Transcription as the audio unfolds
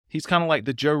He's kind of like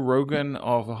the Joe Rogan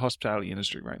of the hospitality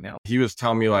industry right now. He was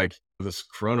telling me like this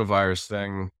coronavirus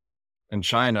thing in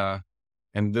China,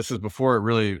 and this is before it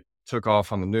really took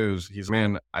off on the news. He's,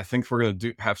 man, I think we're going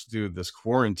to have to do this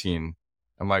quarantine.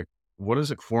 I'm like, what is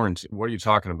a quarantine? What are you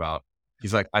talking about?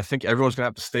 He's like, I think everyone's going to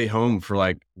have to stay home for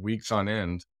like weeks on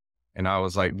end. And I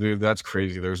was like, dude, that's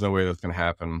crazy. There's no way that's going to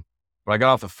happen. But I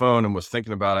got off the phone and was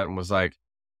thinking about it and was like,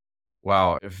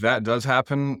 wow, if that does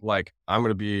happen, like I'm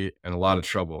going to be in a lot of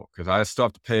trouble because I still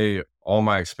have to pay all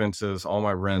my expenses, all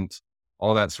my rent,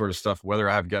 all that sort of stuff, whether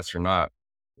I have guests or not.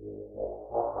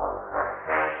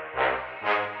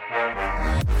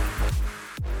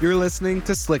 You're listening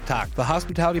to Slick Talk, the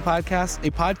hospitality podcast, a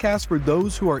podcast for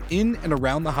those who are in and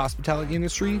around the hospitality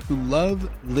industry who love,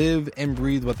 live, and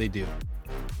breathe what they do.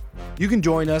 You can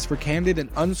join us for candid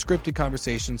and unscripted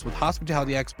conversations with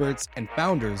hospitality experts and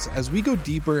founders as we go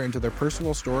deeper into their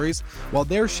personal stories while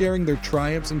they're sharing their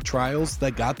triumphs and trials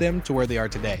that got them to where they are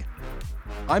today.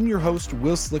 I'm your host,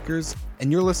 Will Slickers,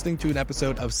 and you're listening to an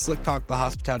episode of Slick Talk, the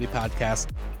hospitality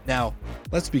podcast. Now,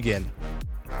 let's begin.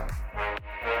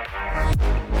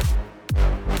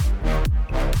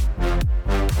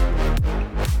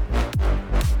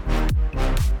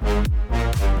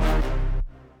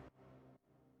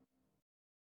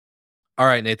 All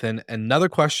right, Nathan, another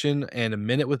question and a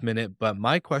minute with minute, but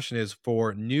my question is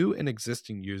for new and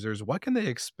existing users, what can they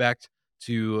expect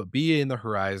to be in the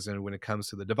horizon when it comes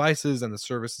to the devices and the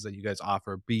services that you guys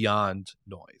offer beyond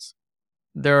noise?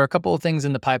 There are a couple of things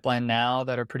in the pipeline now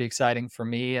that are pretty exciting for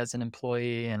me as an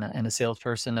employee and a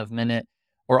salesperson of Minute.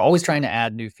 We're always trying to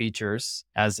add new features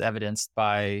as evidenced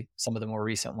by some of the more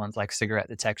recent ones like cigarette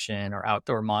detection or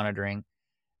outdoor monitoring.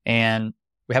 And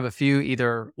we have a few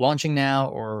either launching now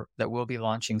or that will be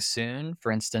launching soon.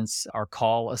 For instance, our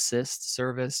call assist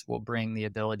service will bring the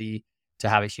ability to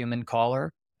have a human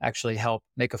caller actually help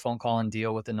make a phone call and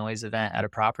deal with a noise event at a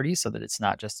property so that it's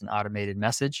not just an automated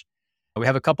message. We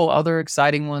have a couple other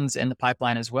exciting ones in the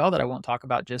pipeline as well that I won't talk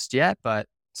about just yet, but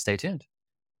stay tuned.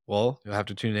 Well, you'll have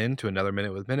to tune in to another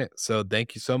Minute with Minute. So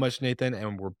thank you so much, Nathan,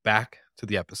 and we're back to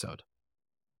the episode.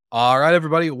 All right,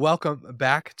 everybody, welcome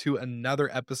back to another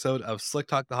episode of Slick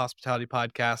Talk, the hospitality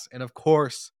podcast. And of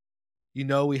course, you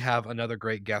know we have another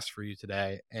great guest for you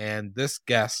today. And this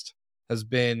guest has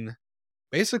been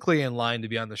basically in line to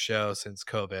be on the show since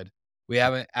COVID. We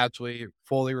haven't actually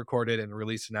fully recorded and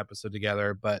released an episode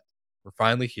together, but we're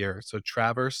finally here. So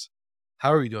Travers,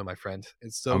 how are you doing, my friend?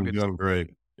 It's so I'm good. doing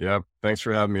great. Yep. Thanks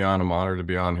for having me on. I'm honored to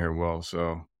be on here, Will.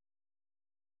 So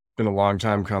it's been a long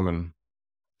time coming.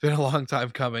 Been a long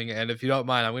time coming. And if you don't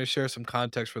mind, I'm going to share some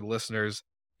context for the listeners.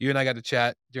 You and I got to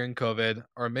chat during COVID,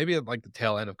 or maybe at like the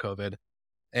tail end of COVID.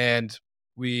 And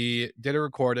we did a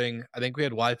recording. I think we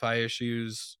had Wi-Fi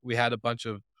issues. We had a bunch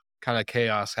of kind of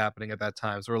chaos happening at that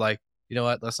time. So we're like, you know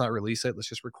what? Let's not release it. Let's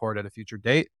just record at a future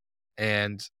date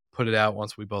and put it out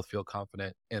once we both feel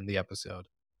confident in the episode.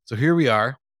 So here we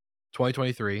are,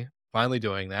 2023, finally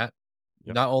doing that.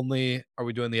 Yep. Not only are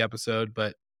we doing the episode,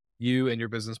 but you and your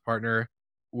business partner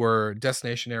were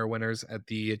Destination Air winners at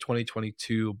the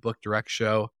 2022 Book Direct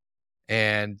show.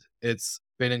 And it's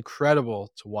been incredible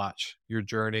to watch your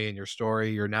journey and your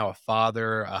story. You're now a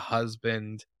father, a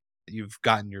husband. You've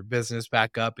gotten your business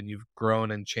back up and you've grown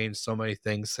and changed so many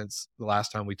things since the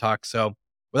last time we talked. So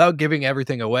without giving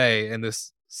everything away in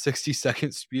this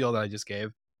 60-second spiel that I just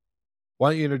gave,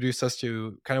 why don't you introduce us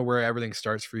to kind of where everything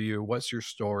starts for you? What's your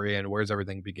story and where's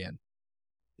everything begin?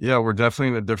 Yeah, we're definitely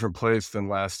in a different place than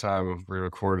last time we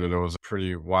recorded. It was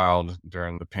pretty wild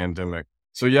during the pandemic.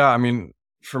 So yeah, I mean,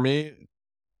 for me,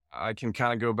 I can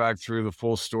kind of go back through the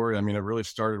full story. I mean, it really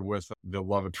started with the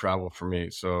love of travel for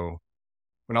me. So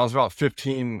when I was about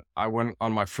 15, I went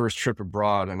on my first trip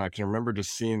abroad, and I can remember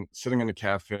just sitting in a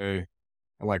cafe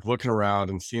and like looking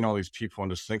around and seeing all these people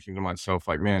and just thinking to myself,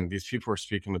 like, man, these people are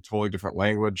speaking a totally different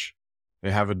language. They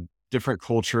have a different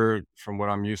culture from what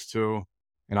I'm used to.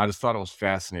 And I just thought it was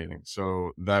fascinating.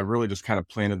 So that really just kind of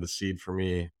planted the seed for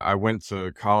me. I went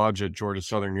to college at Georgia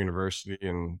Southern University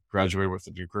and graduated with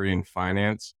a degree in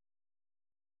finance.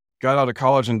 Got out of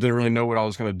college and didn't really know what I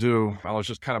was going to do. I was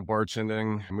just kind of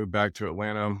bartending. I moved back to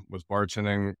Atlanta, was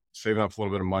bartending, saving up a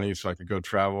little bit of money so I could go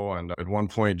travel. And at one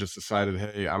point just decided,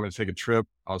 hey, I'm going to take a trip.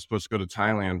 I was supposed to go to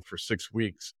Thailand for 6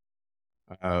 weeks.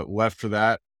 Left for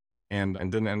that and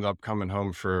didn't end up coming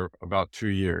home for about 2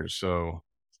 years. So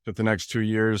spent the next 2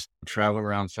 years traveling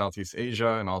around Southeast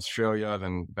Asia and Australia,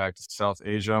 then back to South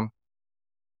Asia.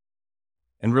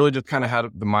 And really just kind of had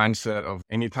the mindset of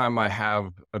anytime I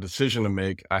have a decision to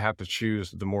make, I have to choose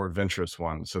the more adventurous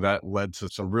one. So that led to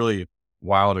some really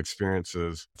wild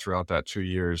experiences throughout that 2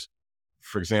 years.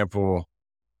 For example,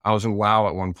 I was in Laos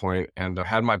at one point and I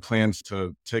had my plans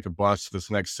to take a bus to this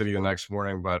next city the next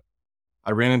morning, but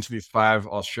I ran into these 5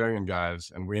 Australian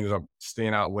guys and we ended up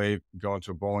staying out late, going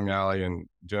to a bowling alley and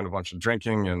doing a bunch of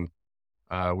drinking.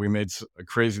 And we made a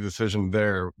crazy decision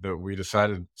there that we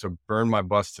decided to burn my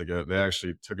bus ticket. They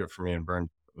actually took it from me and burned.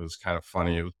 It was kind of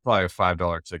funny. It was probably a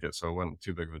 $5 ticket, so it wasn't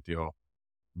too big of a deal.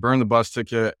 Burned the bus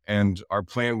ticket, and our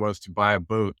plan was to buy a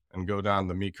boat and go down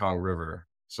the Mekong River.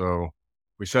 So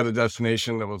we set a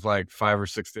destination that was like 5 or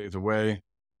 6 days away.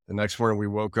 The next morning we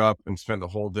woke up and spent the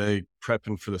whole day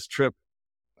prepping for this trip.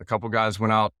 A couple guys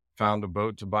went out, found a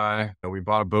boat to buy. We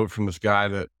bought a boat from this guy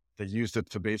that they used it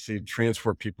to basically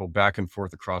transport people back and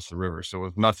forth across the river. So it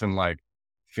was nothing like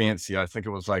fancy. I think it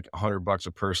was like $100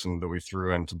 a person that we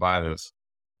threw in to buy this.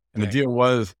 And the Dang. deal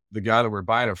was the guy that we're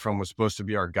buying it from was supposed to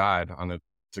be our guide on it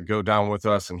to go down with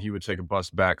us, and he would take a bus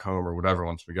back home or whatever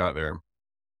once we got there.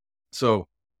 So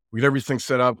we get everything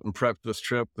set up and prepped this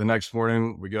trip. The next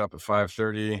morning we get up at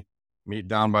 5:30, meet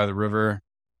down by the river,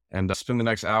 and spend the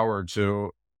next hour or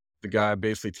two. The guy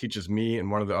basically teaches me and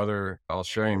one of the other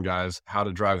Australian guys how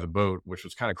to drive the boat, which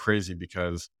was kind of crazy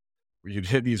because you'd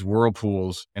hit these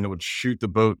whirlpools and it would shoot the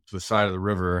boat to the side of the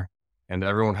river, and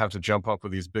everyone would have to jump up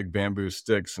with these big bamboo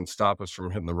sticks and stop us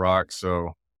from hitting the rocks.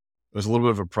 So it was a little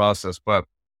bit of a process, but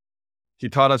he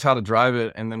taught us how to drive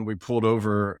it. And then we pulled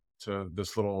over to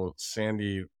this little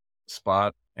sandy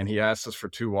spot and he asked us for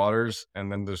 2 waters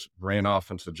and then just ran off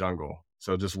into the jungle.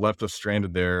 So just left us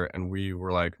stranded there. And we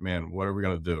were like, man, what are we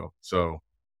going to do? So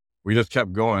we just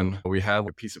kept going. We had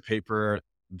a piece of paper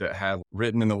that had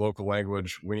written in the local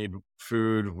language, we need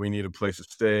food, we need a place to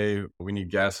stay, we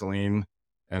need gasoline.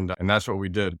 And that's what we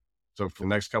did. So for the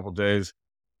next couple of days,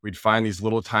 we'd find these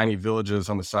little tiny villages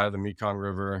on the side of the Mekong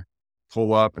River,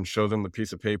 pull up and show them the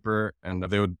piece of paper, and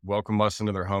they would welcome us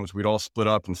into their homes. We'd all split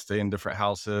up and stay in different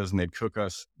houses, and they'd cook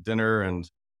us dinner, and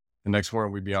the next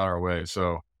morning we'd be on our way.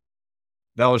 So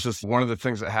that was just one of the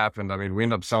things that happened. I mean, we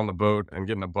ended up selling the boat and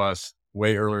getting a bus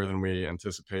way earlier than we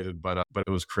anticipated, but it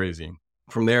was crazy.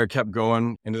 From there, kept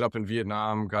going, ended up in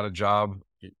Vietnam, got a job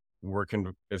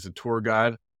working as a tour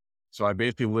guide. So I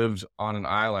basically lived on an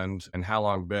island in Ha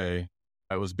Long Bay.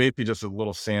 It was basically just a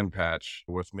little sand patch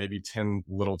with maybe 10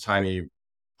 little tiny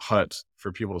huts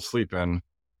for people to sleep in.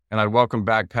 And I'd welcome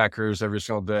backpackers every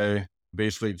single day,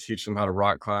 basically teach them how to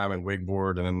rock climb and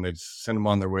wakeboard, and then they'd send them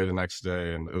on their way the next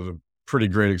day. And it was a pretty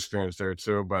great experience there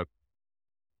too. But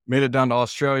made it down to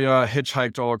Australia,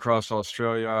 hitchhiked all across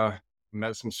Australia,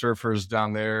 met some surfers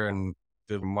down there and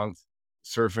did a month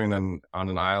surfing on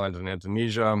an island in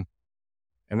Indonesia.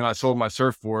 And then I sold my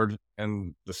surfboard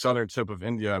in the southern tip of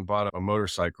India and bought a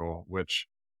motorcycle, which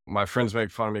my friends make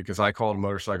fun of me because I call it a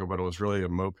motorcycle, but it was really a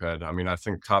moped. I mean, I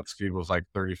think top speed was like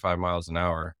 35 miles an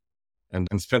hour, and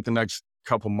spent the next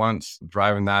couple months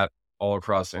driving that all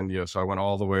across India. So I went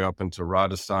all the way up into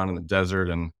Rajasthan in the desert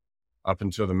and up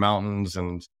into the mountains.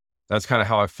 And that's kind of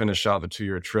how I finished out the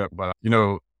 2-year trip. But,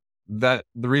 that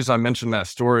the reason I mentioned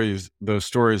those stories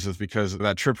is because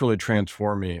that trip really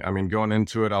transformed me. I mean, going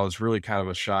into it, I was really kind of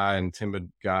a shy and timid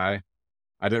guy.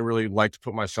 I didn't really like to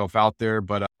put myself out there,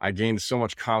 but I gained so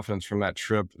much confidence from that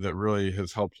trip that really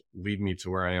has helped lead me to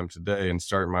where I am today and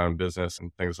start my own business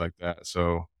and things like that.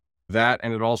 So that,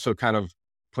 and it also kind of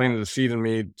planted a seed in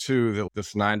me too, that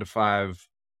this 9-to-5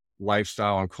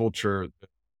 lifestyle and culture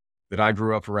that I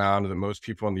grew up around, that most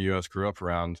people in the US grew up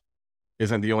around,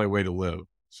 isn't the only way to live.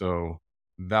 So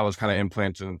that was kind of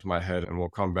implanted into my head, and we'll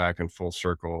come back in full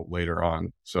circle later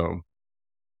on. So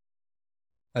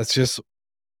That's just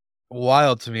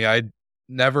wild to me. I'd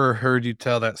never heard you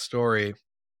tell that story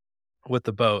with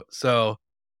the boat. So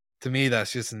to me,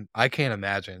 that's just, I can't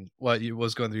imagine what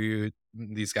was going through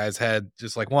these guys' head.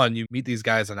 Just like, one, you meet these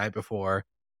guys the night before,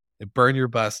 they burn your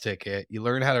bus ticket, you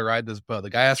learn how to ride this boat. The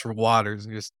guy asks for waters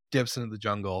and just dips into the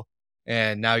jungle.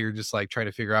 And now you're just like trying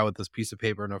to figure out what this piece of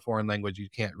paper in a foreign language you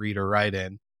can't read or write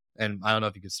in. And I don't know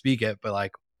if you could speak it, but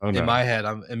like in my head,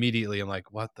 I'm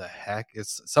like, what the heck?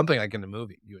 It's something like in a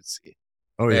movie you would see.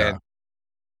 Oh yeah.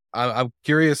 And I'm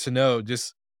curious to know,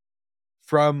 just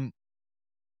from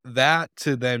that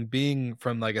to then being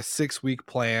from like a 6-week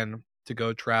plan to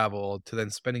go travel to then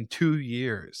spending 2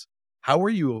 years, how were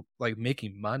you like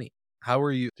making money?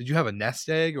 Did you have a nest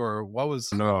egg, or what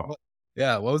was, No,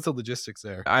 what was the logistics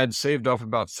there? I had saved up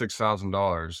about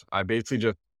 $6,000. I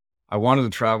basically I wanted to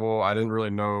travel. I didn't really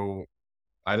know,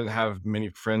 I didn't have many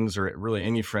friends or really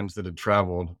any friends that had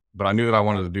traveled, but I knew that I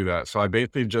wanted to do that. So I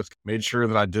basically just made sure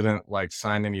that I didn't like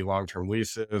sign any long-term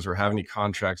leases or have any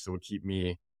contracts that would keep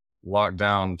me locked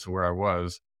down to where I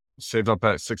was. Saved up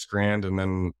that $6,000, and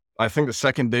then I think the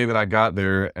second day that I got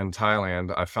there in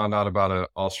Thailand, I found out about an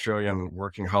Australian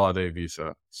working holiday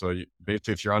visa. So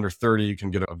basically, if you're under 30, you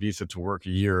can get a visa to work a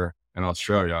year in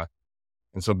Australia.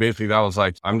 And so basically that was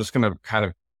like, I'm just going to kind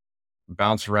of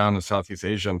bounce around in Southeast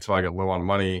Asia until I get low on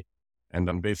money and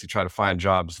then basically try to find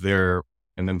jobs there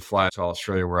and then fly to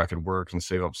Australia where I could work and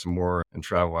save up some more and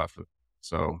travel after.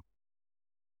 So,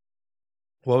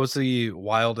 What was the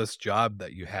wildest job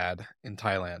that you had in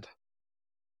Thailand?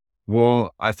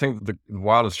 well, I think the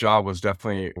wildest job was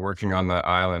definitely working on that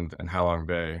island in Halong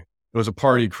Bay. It was a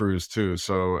party cruise too,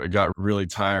 so it got really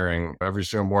tiring. Every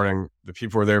single morning, the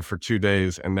people were there for 2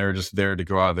 days and they're just there to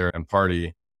go out there and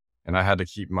party. And I had to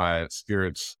keep my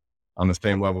spirits on the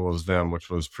same level as them, which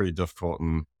was pretty difficult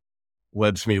and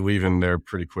led to me leaving there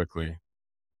pretty quickly.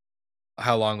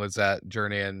 How long was that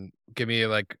journey? And give me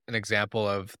like an example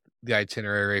of the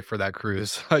itinerary for that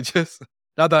cruise. I just,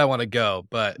 not that I want to go,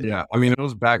 but Yeah. I mean, it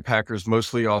was backpackers,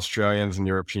 mostly Australians and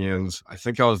Europeans. I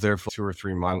think I was there for 2 or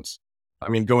 3 months. I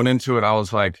mean, going into it, I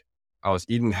was like, I was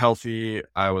eating healthy.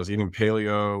 I was eating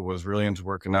paleo, was really into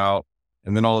working out.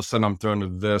 And then all of a sudden I'm thrown to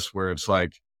this where it's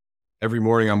like, every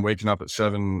morning I'm waking up at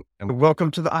 7 and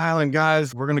welcome to the island,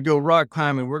 guys. We're going to go rock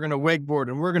climbing. We're going to wakeboard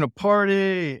and we're going to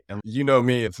party. And you know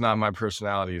me, it's not my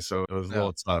personality. So it was a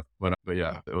little tough, but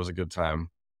yeah, it was a good time.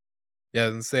 yeah,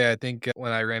 and say I think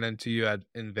when I ran into you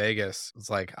in Vegas, it's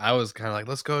like I was kind of like,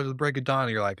 let's go to the break of dawn.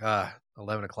 And you're like,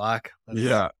 11 o'clock.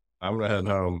 Yeah. I'm going to head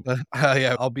home.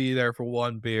 Yeah, I'll be there for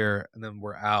one beer and then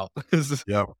we're out.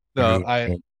 Yep. No, I I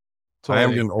am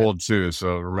totally. getting old too.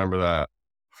 So remember that.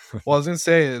 Well, I was gonna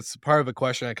say it's part of a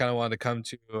question I kind of wanted to come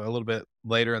to a little bit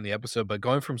later in the episode, but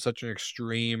going from such an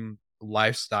extreme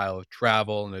lifestyle of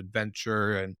travel and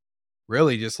adventure and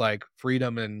really just like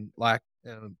freedom and lack.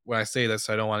 And when I say this,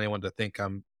 I don't want anyone to think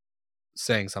I'm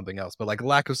saying something else, but like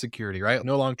lack of security, right?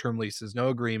 No long-term leases, no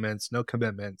agreements, no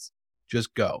commitments,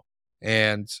 just go.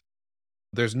 And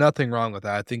there's nothing wrong with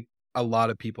that. I think a lot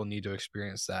of people need to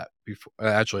experience that before.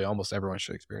 Actually, almost everyone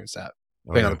should experience that,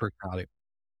 Oh, depending on yeah. the personality.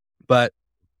 But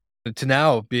to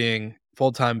now being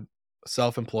full-time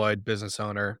self-employed business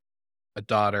owner, a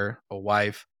daughter, a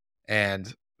wife,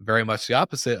 and very much the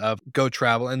opposite of go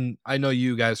travel. And I know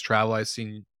you guys travel. I've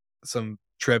seen some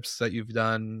trips that you've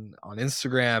done on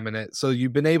Instagram and so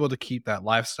you've been able to keep that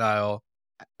lifestyle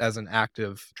as an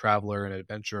active traveler and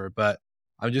adventurer. But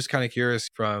I'm just kind of curious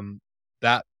from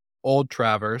that old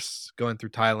Travers going through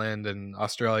Thailand and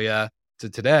Australia to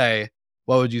today,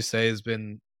 what would you say has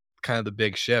been kind of the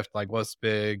big shift? Like what's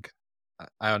big,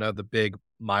 I don't know, the big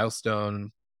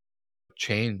milestone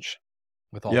change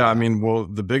with all Yeah, of I that? mean, well,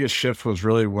 the biggest shift was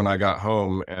really when I got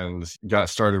home and got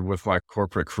started with my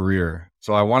corporate career.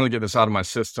 So I wanted to get this out of my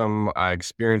system. I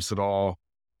experienced it all.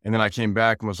 And then I came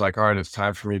back and was like, all right, it's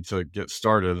time for me to get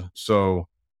started. So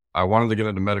I wanted to get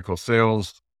into medical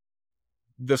sales.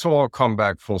 This will all come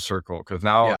back full circle because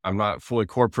now Yeah. I'm not fully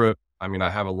corporate. I mean,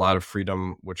 I have a lot of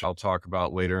freedom, which I'll talk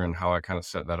about later and how I kind of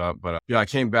set that up. But yeah, I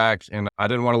came back and I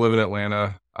didn't want to live in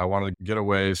Atlanta. I wanted to get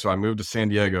away. So I moved to San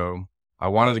Diego. I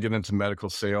wanted to get into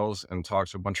medical sales and talk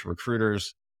to a bunch of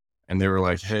recruiters. And they were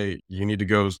like, hey, you need to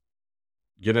go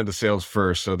get into sales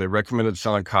first. So they recommended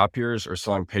selling copiers or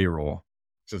selling payroll.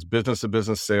 So it's business to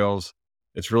business sales.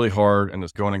 It's really hard. And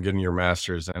it's going and getting your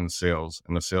master's in sales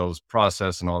and the sales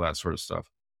process and all that sort of stuff.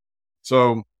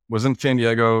 So was in San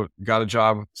Diego, got a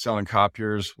job selling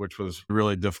copiers, which was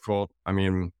really difficult. I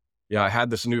mean, yeah, I had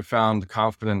this newfound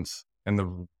confidence in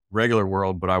the regular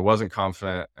world, but I wasn't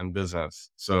confident in business.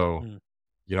 So, Mm.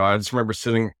 I just remember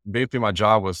basically my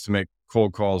job was to make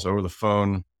cold calls over the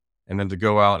phone and then to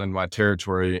go out in my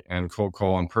territory and cold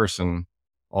call in person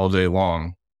all day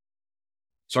long.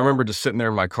 So I remember just sitting there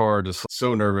in my car, just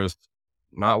so nervous,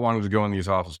 not wanting to go in these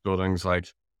office buildings, like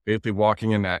basically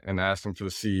walking in and asking for the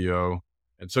CEO.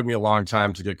 It took me a long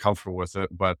time to get comfortable with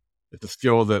it, but it's a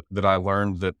skill that I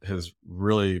learned that has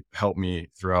really helped me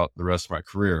throughout the rest of my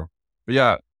career. But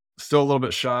yeah, still a little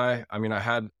bit shy. I mean, I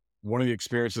had one of the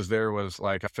experiences there was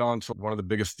like I fell into one of the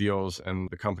biggest deals in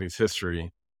the company's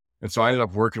history. And so I ended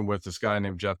up working with this guy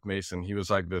named Jeff Mason. He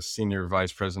was like the senior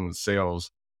vice president of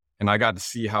sales. And I got to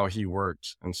see how he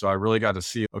worked. And so I really got to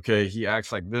see, okay, he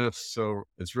acts like this. So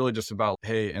it's really just about,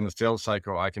 hey, in the sales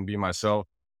cycle, I can be myself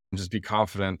and just be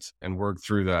confident and work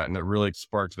through that. And it really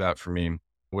sparked that for me,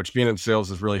 which being in sales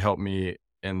has really helped me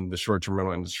in the short-term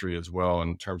rental industry as well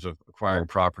in terms of acquiring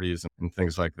properties and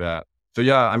things like that. So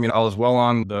yeah, I mean, I was well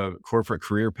on the corporate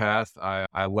career path.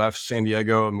 I left San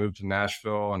Diego and moved to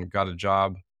Nashville and got a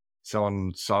job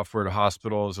selling software to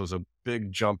hospitals. It was a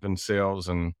big jump in sales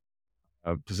and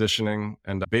positioning.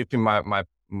 And basically my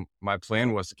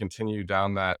plan was to continue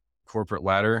down that corporate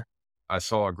ladder. I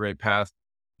saw a great path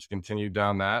to continue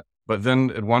down that. But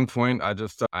then at one point,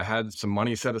 I had some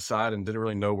money set aside and didn't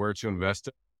really know where to invest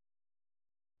it.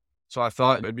 So I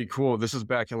thought it'd be cool. This is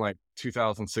back in like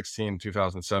 2016,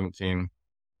 2017. I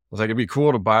was like, it'd be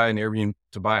cool to buy an Airbnb,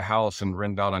 to buy a house and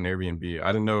rent out on Airbnb. I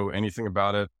didn't know anything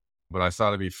about it, but I thought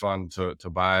it'd be fun to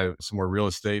buy some more real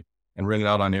estate and rent it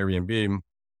out on Airbnb.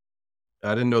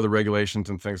 I didn't know the regulations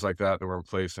and things like that were in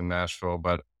place in Nashville,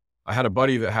 but I had a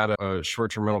buddy that had a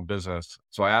short-term rental business.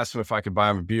 So I asked him if I could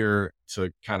buy him a beer to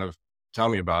kind of tell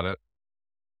me about it.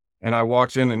 And I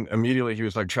walked in and immediately he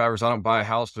was like, Travers, I don't buy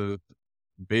houses.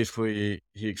 Basically,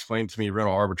 he explained to me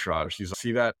rental arbitrage. He's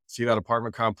like, see that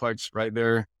apartment complex right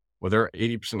there? Well, they're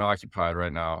 80% occupied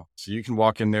right now. So you can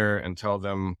walk in there and tell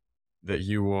them that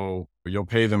you'll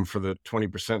pay them for the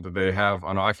 20% that they have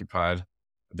unoccupied.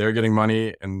 They're getting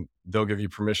money and they'll give you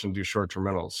permission to do short-term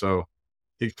rentals. So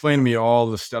he explained to me all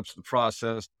the steps of the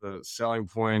process, the selling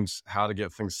points, how to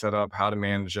get things set up, how to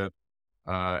manage it.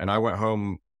 And I went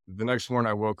home the next morning.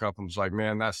 I woke up and was like,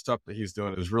 man, that stuff that he's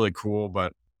doing is really cool.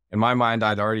 But in my mind,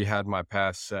 I'd already had my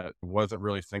path set. Wasn't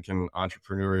really thinking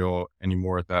entrepreneurial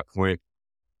anymore at that point.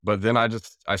 But then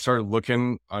I started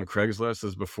looking on Craigslist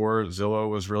as before Zillow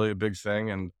was really a big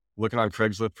thing, and looking on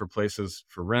Craigslist for places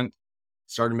for rent,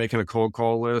 started making a cold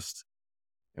call list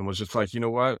and was just like, you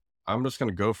know what? I'm just going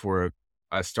to go for it.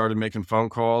 I started making phone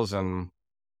calls and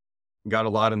got a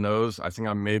lot of no's. I think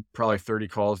I made probably 30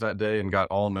 calls that day and got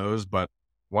all no's, but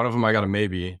one of them I got a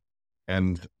maybe.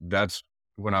 And that's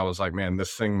when I was like, man,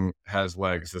 this thing has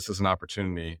legs. This is an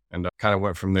opportunity. And I kind of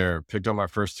went from there, picked up my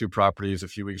first 2 properties a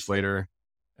few weeks later.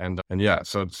 And yeah,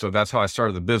 so that's how I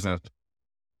started the business.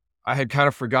 I had kind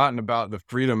of forgotten about the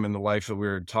freedom in the life that we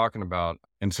were talking about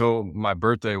until my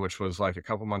birthday, which was like a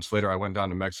couple months later. I went down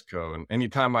to Mexico, and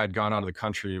anytime I had gone out of the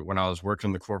country when I was working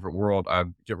in the corporate world,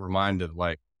 I'd get reminded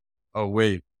like, oh,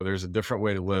 wait, there's a different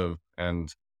way to live.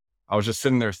 And I was just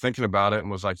sitting there thinking about it and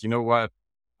was like, you know what?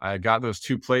 I got those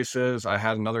 2 places. I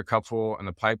had another couple in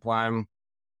the pipeline,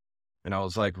 and I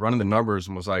was like running the numbers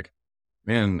and was like,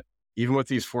 man, even with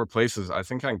these 4 places, I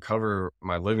think I can cover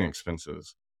my living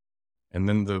expenses. And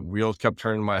then the wheels kept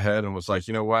turning in my head and was like,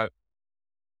 you know what?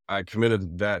 I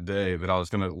committed that day that I was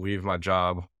going to leave my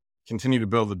job, continue to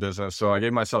build the business. So I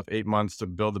gave myself 8 months to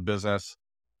build the business,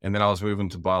 and then I was moving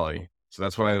to Bali. So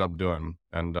that's what I ended up doing,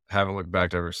 and haven't looked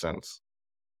back ever since.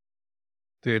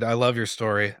 Dude, I love your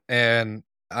story. And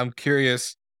I'm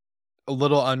curious, a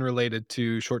little unrelated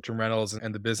to short-term rentals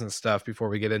and the business stuff before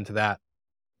we get into that.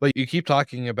 But you keep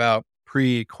talking about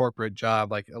pre-corporate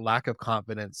job, like a lack of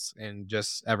confidence and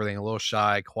just everything, a little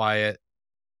shy, quiet.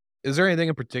 Is there anything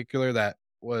in particular that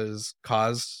was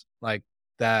caused like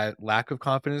that lack of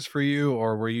confidence for you?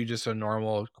 Or were you just a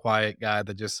normal, quiet guy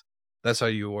that just, that's how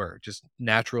you were, just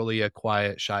naturally a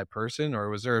quiet, shy person? Or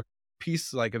was there a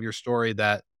piece like of your story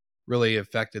that really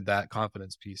affected that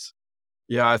confidence piece?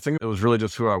 Yeah, I think it was really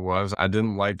just who I was. I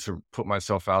didn't like to put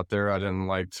myself out there. I didn't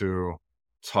like to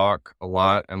talk a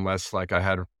lot unless like I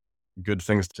had good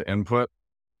things to input.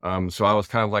 So I was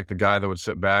kind of like the guy that would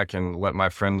sit back and let my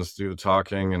friends do the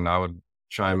talking, and I would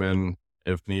chime in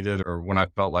if needed or when I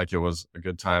felt like it was a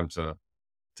good time to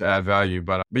add value.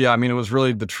 But yeah, I mean, it was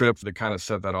really the trip that kind of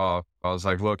set that off. I was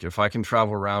like, look, if I can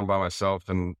travel around by myself,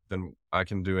 then I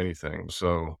can do anything.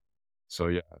 So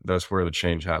yeah, that's where the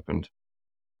change happened.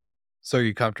 So are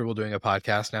you comfortable doing a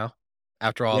podcast now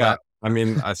after all Yeah, that? I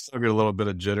mean, I still get a little bit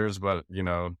of jitters, but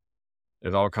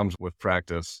it all comes with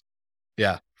practice.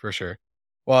 Yeah, for sure.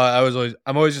 Well,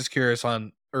 I'm always just curious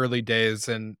on early days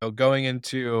and going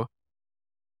into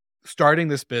starting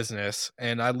this business.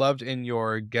 And I loved in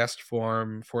your guest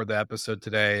form for the episode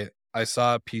today, I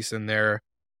saw a piece in there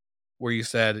where you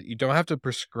said you don't have to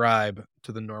prescribe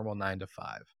to the normal 9 to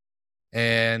 5.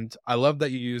 And I love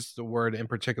that you used the word in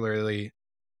particularly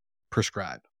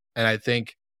prescribe. And I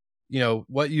think,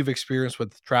 what you've experienced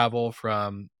with travel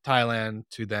from Thailand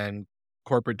to then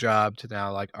corporate job to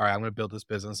now like, all right, I'm going to build this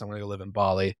business. I'm going to go live in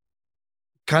Bali.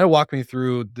 Kind of walk me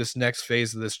through this next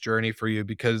phase of this journey for you,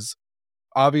 because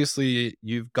obviously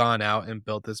you've gone out and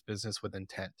built this business with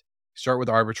intent. Start with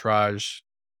arbitrage.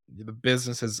 The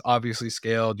business has obviously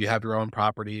scaled. You have your own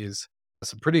properties,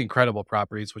 some pretty incredible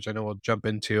properties, which I know we'll jump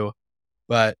into.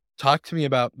 But talk to me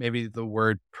about maybe the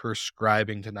word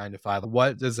prescribing to 9 to 5.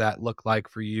 What does that look like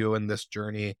for you in this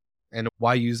journey? And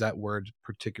why use that word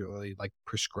particularly, like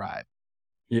prescribe?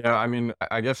 Yeah, I mean,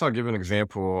 I guess I'll give an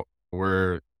example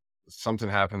where something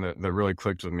happened that really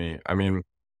clicked with me. I mean,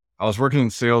 I was working in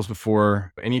sales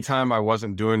before. Anytime I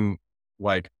wasn't doing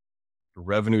like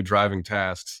revenue driving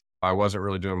tasks, I wasn't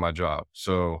really doing my job.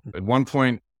 So at one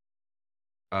point,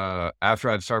 after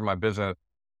I'd started my business,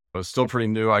 it was still pretty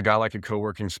new. I got like a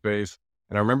co-working space,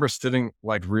 And I remember sitting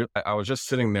I was just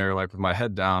sitting there like with my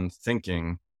head down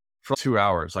thinking for 2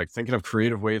 hours, like thinking of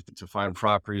creative ways to find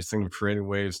properties, thinking of creative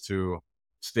ways to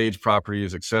stage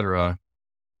properties, etc.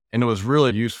 And it was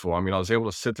really useful. I mean, I was able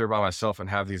to sit there by myself and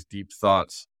have these deep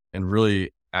thoughts and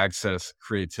really access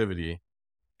creativity.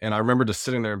 And I remember just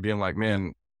sitting there and being like,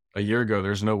 man, a year ago,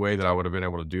 there's no way that I would have been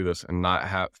able to do this and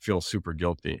not feel super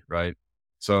guilty. Right.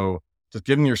 So just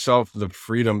giving yourself the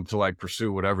freedom to like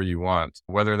pursue whatever you want,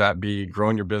 whether that be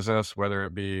growing your business, whether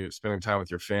it be spending time with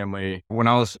your family. When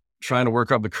I was trying to work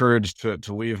up the courage to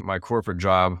leave my corporate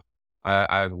job,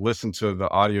 I listened to the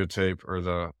audio tape or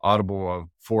the audible of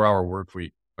 4-Hour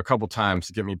Workweek a couple times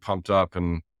to get me pumped up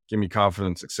and give me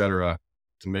confidence, etc.,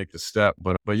 to make the step.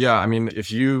 But yeah, I mean,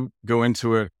 if you go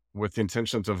into it with the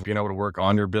intentions of being able to work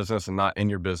on your business and not in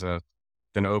your business,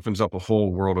 then it opens up a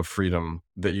whole world of freedom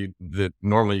that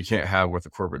normally you can't have with a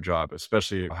corporate job,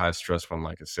 especially a high stress one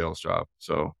like a sales job.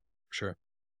 So Sure.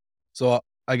 So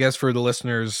I guess for the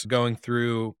listeners going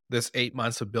through this 8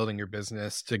 months of building your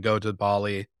business to go to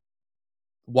Bali,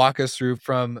 walk us through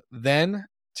from then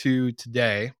to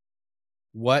today.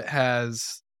 What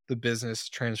has the business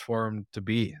transformed to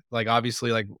be? Like,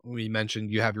 obviously, like we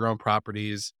mentioned, you have your own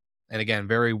properties and again,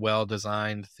 very well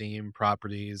designed theme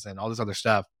properties and all this other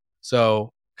stuff.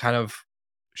 So kind of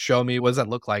show me, what does that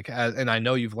look like? And I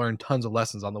know you've learned tons of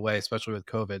lessons on the way, especially with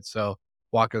COVID. So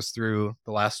walk us through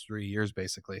the last 3 years,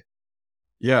 basically.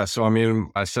 yeah, so I mean,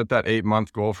 I set that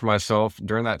 8-month goal for myself.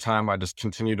 During that time, I just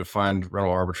continued to find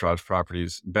rental arbitrage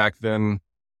properties. Back then,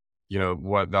 that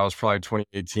was probably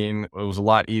 2018. It was a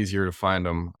lot easier to find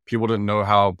them. People didn't know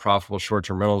how profitable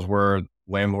short-term rentals were,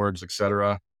 landlords,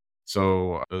 etc.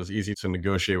 So it was easy to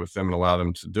negotiate with them and allow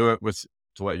them to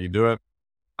to let you do it.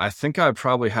 I think I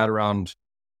probably had around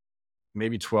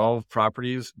maybe 12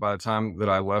 properties by the time that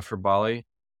I left for Bali.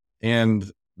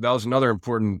 And that was another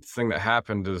important thing that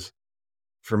happened is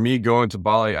for me going to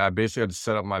Bali, I basically had to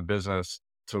set up my business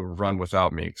to run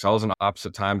without me because I was in the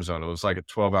opposite time zone. It was like a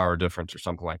 12-hour difference or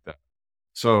something like that.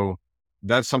 So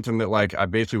that's something that like I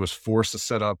basically was forced to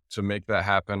set up to make that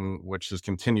happen, which has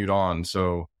continued on.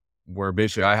 So where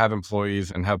basically I have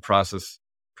employees and have processes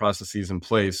in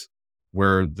place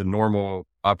where the normal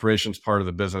operations part of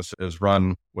the business is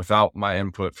run without my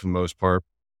input for the most part.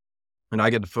 And I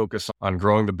get to focus on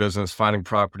growing the business, finding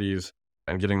properties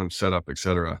and getting them set up,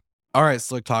 etc. All right,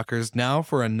 Slick Talkers, now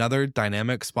for another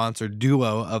dynamic sponsored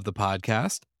duo of the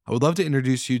podcast. I would love to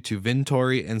introduce you to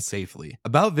Vintory and Safely.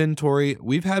 About Vintory,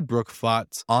 we've had Brooke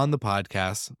Flotz on the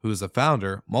podcast, who is the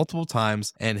founder, multiple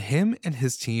times, and him and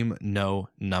his team know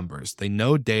numbers. They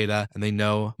know data and they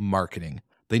know marketing.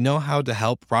 They know how to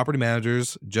help property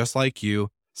managers just like you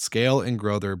scale and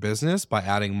grow their business by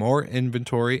adding more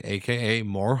inventory, aka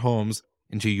more homes,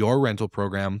 into your rental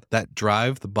program that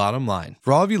drive the bottom line.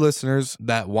 For all of you listeners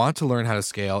that want to learn how to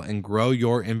scale and grow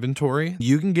your inventory,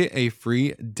 you can get a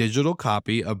free digital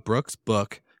copy of Brooke's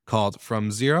book called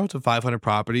From 0 to 500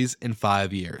 Properties in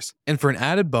 5 Years. And for an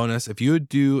added bonus, if you would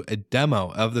do a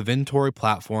demo of the Vintory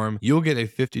platform, you'll get a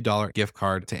 $50 gift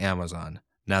card to Amazon.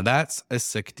 Now that's a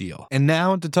sick deal. And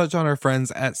now to touch on our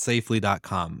friends at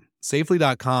Safely.com.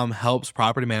 Safely.com helps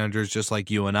property managers just like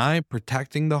you and I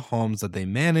protecting the homes that they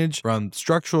manage from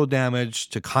structural damage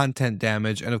to content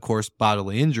damage and of course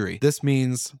bodily injury. This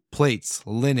means plates,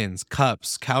 linens,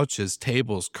 cups, couches,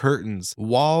 tables, curtains,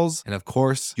 walls, and of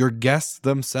course your guests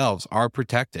themselves are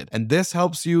protected. And this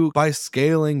helps you by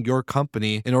scaling your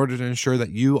company in order to ensure that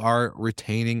you are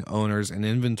retaining owners and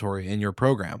inventory in your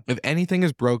program. If anything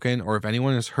is broken or if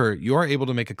anyone is hurt, you are able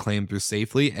to make a claim through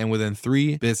Safely, and within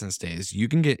 3 business days you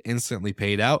can get instantly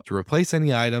paid out to replace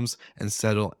any items and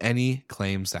settle any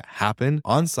claims that happen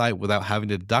on site without having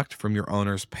to deduct from your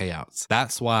owner's payouts.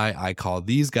 That's why I call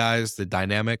these guys the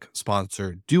dynamic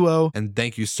sponsor duo. And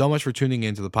thank you so much for tuning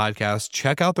into the podcast.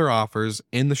 Check out their offers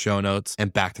in the show notes,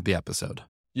 and back to the episode.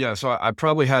 Yeah, so I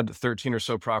probably had 13 or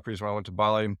so properties when I went to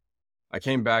Bali. I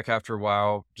came back after a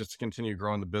while just to continue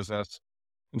growing the business.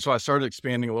 And so I started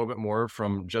expanding a little bit more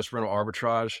from just rental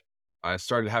arbitrage. I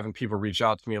started having people reach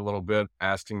out to me a little bit,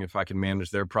 asking if I could manage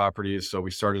their properties. So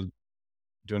we started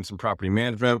doing some property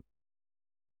management.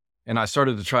 And I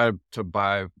started to try to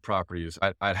buy properties.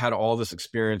 I'd had all this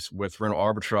experience with rental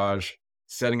arbitrage,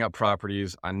 setting up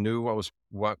properties. I knew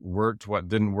what worked, what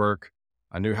didn't work.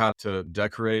 I knew how to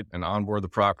decorate and onboard the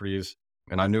properties,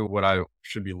 and I knew what I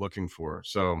should be looking for.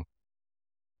 So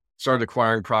started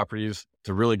acquiring properties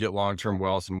to really get long-term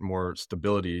wealth and more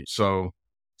stability. So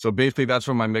basically that's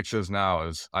what my mix is now.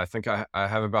 Is I think I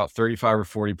have about 35 or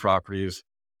 40 properties.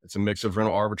 It's a mix of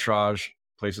rental arbitrage,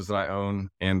 places that I own,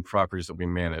 and properties that we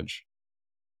manage.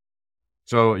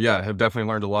 So yeah, I have definitely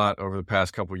learned a lot over the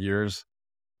past couple of years.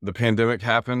 the pandemic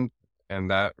happened, and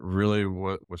that really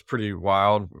was pretty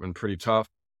wild and pretty tough.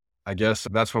 I guess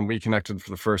that's when we connected for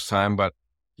the first time. But,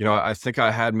 I think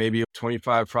I had maybe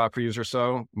 25 properties or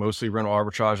so, mostly rental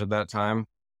arbitrage at that time.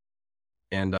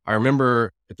 And I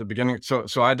remember at the beginning, so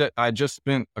I just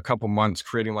spent a couple months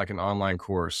creating like an online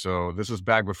course. So this was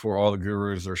back before all the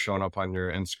gurus are showing up on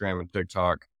your Instagram and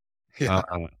TikTok. Yeah.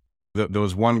 There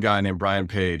was one guy named Brian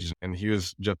Page, and he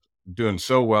was just doing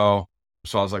so well.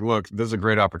 So I was like, look, this is a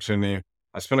great opportunity.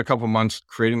 I spent a couple months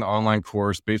creating the online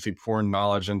course, basically pouring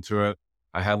knowledge into it.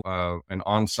 I had an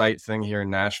on-site thing here in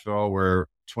Nashville where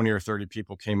 20 or 30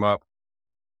 people came up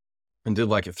and did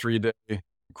like a 3-day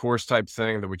course type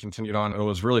thing that we continued on. It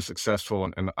was really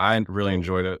successful, and I really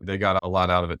enjoyed it. They got a lot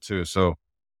out of it too. So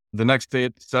the next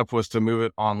step was to move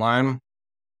it online.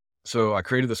 So I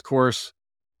created this course.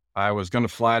 I was going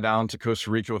to fly down to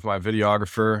Costa Rica with my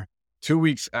videographer 2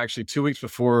 weeks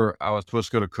before I was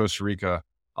supposed to go to Costa Rica.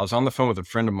 I was on the phone with a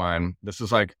friend of mine. This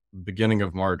is like beginning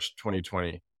of March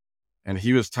 2020. And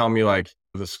he was telling me like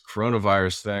this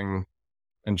coronavirus thing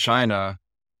in China.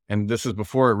 And this is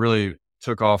before it really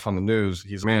took off on the news.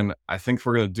 He's, man, I think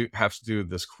we're going to have to do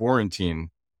this quarantine.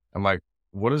 I'm like,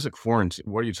 what is a quarantine?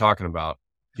 What are you talking about?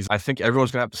 I think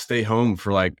everyone's going to have to stay home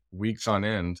for like weeks on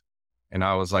end. And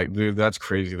I was like, dude, that's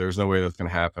crazy. There's no way that's going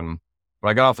to happen. But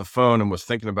I got off the phone and was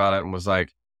thinking about it and was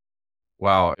like,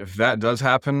 wow, if that does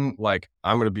happen, like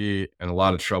I'm going to be in a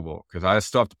lot of trouble because I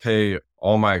still have to pay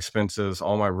all my expenses,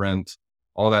 all my rent,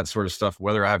 all that sort of stuff,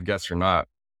 whether I have guests or not.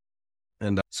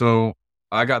 And so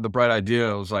I got the bright idea.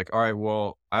 I was like, all right,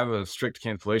 well, I have a strict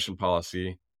cancellation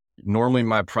policy. Normally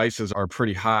my prices are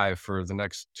pretty high for the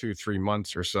next 2-3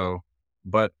 months or so,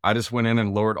 but I just went in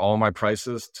and lowered all my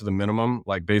prices to the minimum,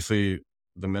 like basically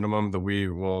the minimum that we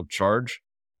will charge,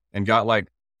 and got like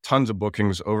tons of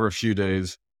bookings over a few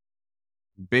days.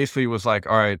 Basically was like,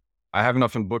 all right, I have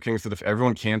enough in bookings that if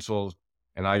everyone cancels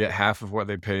and I get half of what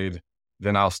they paid,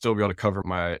 then I'll still be able to cover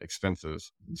my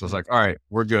expenses. So I was like, all right,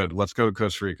 we're good. Let's go to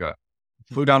Costa Rica.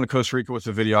 Flew down to Costa Rica with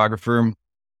a videographer.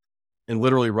 And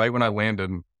literally right when I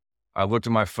landed, I looked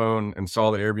at my phone and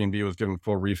saw that Airbnb was giving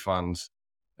full refunds,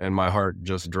 and my heart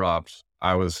just dropped.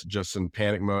 I was just in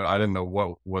panic mode. I didn't know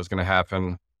what was going to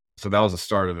happen. So that was the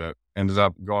start of it. Ended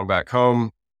up going back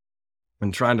home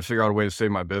and trying to figure out a way to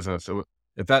save my business.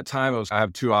 At that time, I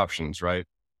have two options, right?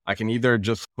 I can either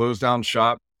just close down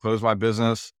shop, close my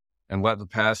business, and let the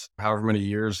past however many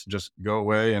years just go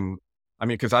away. And I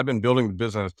mean, because I've been building the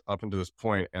business up until this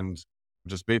point and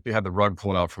just basically had the rug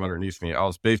pulled out from underneath me. I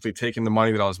was basically taking the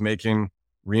money that I was making,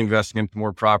 reinvesting into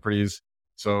more properties.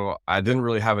 So I didn't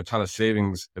really have a ton of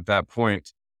savings at that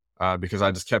point because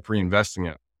I just kept reinvesting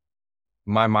it.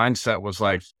 My mindset was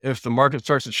like, if the market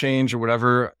starts to change or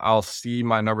whatever, I'll see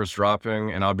my numbers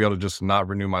dropping and I'll be able to just not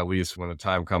renew my lease when the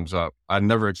time comes up. I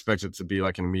never expected it to be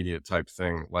like an immediate type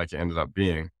thing like it ended up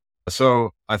being.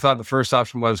 So I thought the first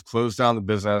option was close down the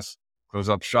business, close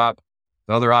up shop.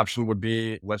 The other option would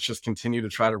be, let's just continue to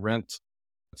try to rent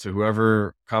to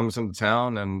whoever comes into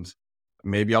town, and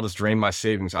maybe I'll just drain my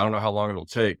savings. I don't know how long it'll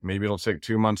take. Maybe it'll take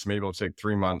 2 months, maybe it'll take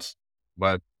 3 months,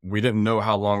 but we didn't know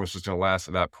how long this was going to last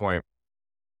at that point.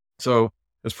 So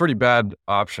it's pretty bad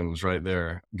options right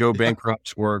there. Go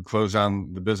bankrupt or close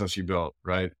down the business you built,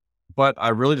 right? But I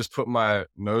really just put my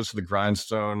nose to the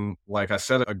grindstone. Like I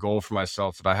set a goal for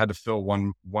myself that I had to fill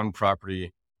one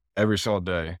property every single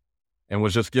day, and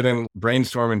was just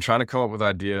brainstorming, trying to come up with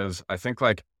ideas. I think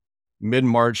like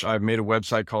mid-March, I made a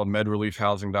website called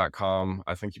medreliefhousing.com.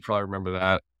 I think you probably remember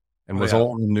that. And was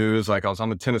all in the news. Like I was on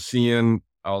the Tennessean.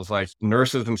 I was like,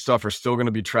 nurses and stuff are still going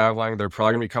to be traveling. They're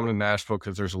probably going to be coming to Nashville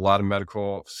because there's a lot of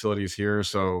medical facilities here.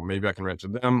 So maybe I can rent to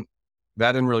them.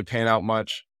 That didn't really pan out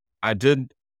much.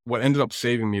 What ended up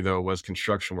saving me though was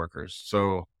construction workers.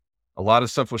 So a lot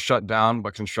of stuff was shut down,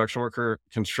 but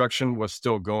construction was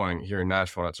still going here in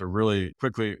Nashville. It's a really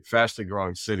fastly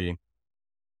growing city.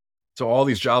 So all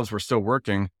these jobs were still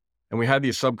working, and we had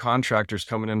these subcontractors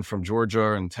coming in from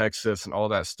Georgia and Texas and all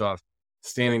that stuff,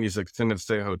 staying in these extended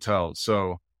stay hotels.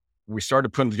 So we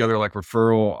started putting together like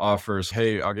referral offers.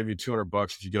 Hey, I'll give you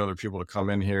 $200 if you get other people to come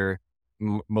in here.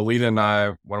 Melita and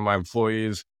I, one of my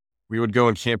employees, we would go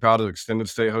and camp out at extended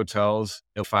stay hotels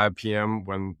at 5 p.m.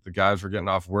 when the guys were getting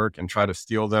off work and try to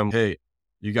steal them. Hey,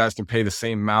 you guys can pay the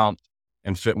same amount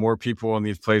and fit more people in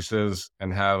these places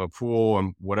and have a pool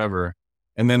and whatever.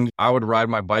 And then I would ride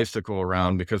my bicycle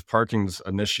around because parking's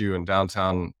an issue in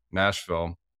downtown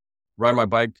Nashville. Ride my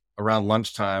bike around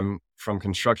lunchtime from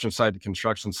construction site to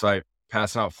construction site,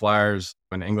 passing out flyers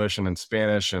in English and in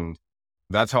Spanish. And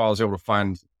that's how I was able to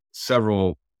find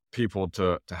several people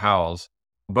to house.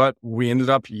 But we ended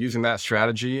up using that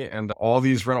strategy, and all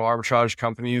these rental arbitrage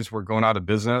companies were going out of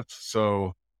business.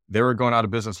 So they were going out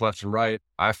of business left and right.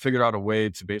 I figured out a way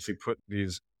to basically create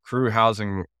this crew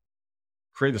housing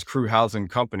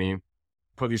company,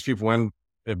 put these people in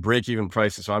at break even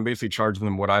prices. So I'm basically charging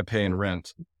them what I pay in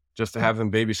rent just to have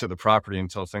them babysit the property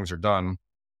until things are done.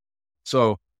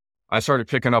 So I started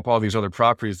picking up all these other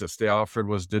properties that Stay Alfred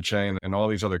was ditching and all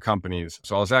these other companies.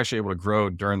 So I was actually able to grow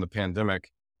during the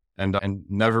pandemic and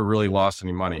never really lost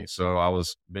any money. So I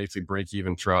was basically break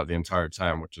even throughout the entire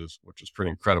time, which is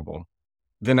pretty incredible.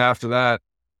 Then after that,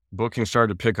 booking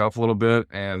started to pick up a little bit,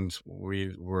 and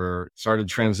we started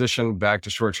transition back to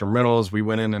short-term rentals. We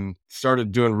went in and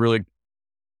started doing really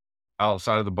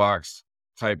outside of the box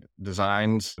type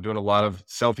designs, doing a lot of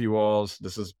selfie walls.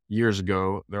 This is years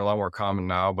ago. They're a lot more common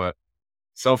now, but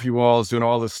selfie walls, doing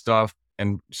all this stuff.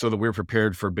 And so that we're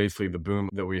prepared for basically the boom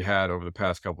that we had over the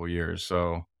past couple of years.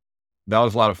 So that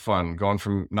was a lot of fun, going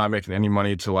from not making any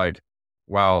money to like,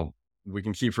 wow, we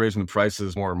can keep raising the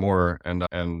prices more and more,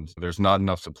 and there's not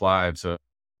enough supply to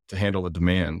handle the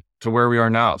demand, to where we are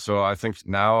now. So I think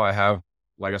now I have,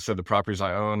 like I said, the properties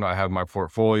I own, I have my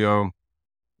portfolio.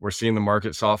 We're seeing the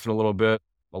market soften a little bit.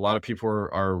 A lot of people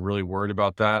are really worried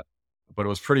about that, but it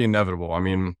was pretty inevitable. I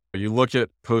mean, you look at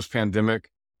post-pandemic,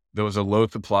 there was a low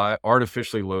supply,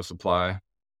 artificially low supply.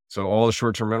 So all the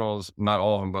short-term rentals, not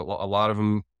all of them, but a lot of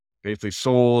them basically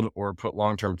sold or put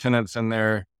long-term tenants in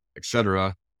there, et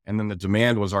cetera. And then the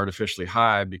demand was artificially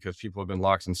high because people have been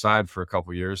locked inside for a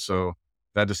couple of years. So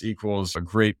that just equals a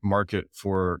great market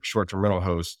for short-term rental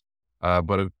hosts.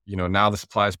 But now the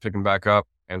supply is picking back up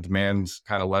and demand's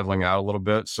kind of leveling out a little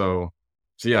bit. So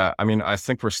yeah, I mean, I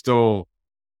think we're still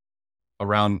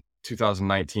around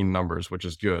 2019 numbers, which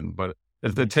is good, but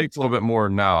it takes a little bit more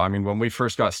now. I mean, when we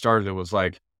first got started, it was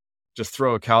like, just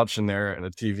throw a couch in there and a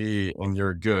TV and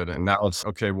you're good. And now it's,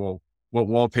 okay, well, what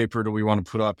wallpaper do we want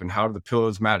to put up, and how do the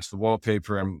pillows match the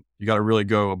wallpaper? And you got to really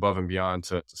go above and beyond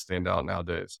to stand out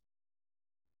nowadays.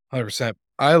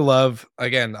 100%.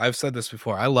 Again, I've said this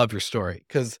before, I love your story,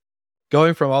 because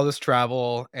going from all this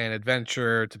travel and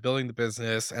adventure to building the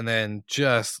business, and then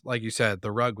just like you said,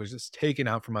 the rug was just taken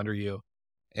out from under you,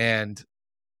 and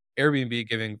Airbnb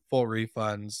giving full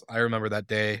refunds. I remember that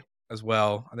day as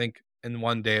well. I think in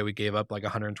one day we gave up like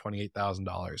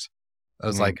 $128,000. I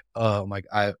was like, oh my,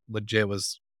 I legit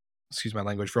was, excuse my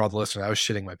language for all the listeners, I was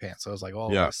shitting my pants. I was like,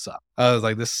 oh, Yeah. this sucks. I was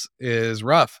like, this is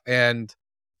rough. And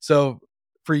so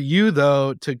for you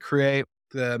though, to create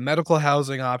the medical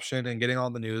housing option and getting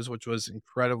on the news, which was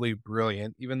incredibly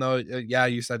brilliant, even though, yeah,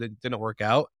 you said it didn't work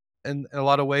out in a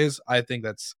lot of ways, I think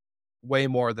that's way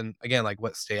more than, again, like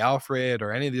what Stay Alfred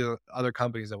or any of the other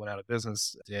companies that went out of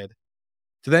business did.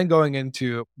 To then going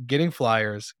into getting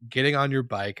flyers, getting on your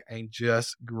bike and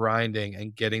just grinding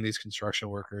and getting these construction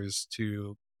workers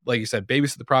to, like you said,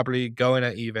 babysit the property, go in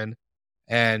at even,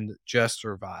 and just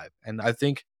survive. And I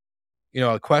think,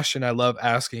 a question I love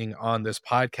asking on this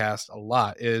podcast a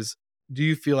lot is, do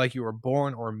you feel like you were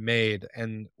born or made?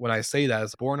 And when I say that,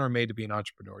 is born or made to be an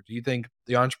entrepreneur? Do you think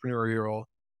the entrepreneurial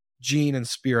gene and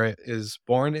spirit is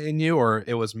born in you, or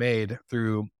it was made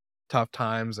through tough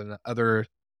times and other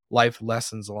life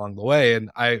lessons along the way? And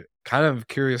I kind of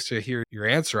curious to hear your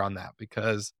answer on that,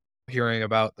 because hearing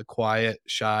about the quiet,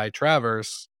 shy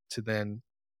Travers to then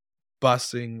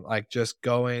busting, like just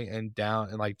going and down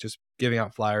and like just giving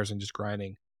out flyers and just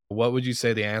grinding. What would you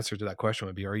say the answer to that question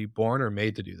would be? Are you born or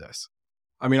made to do this?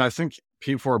 I mean, I think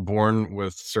people are born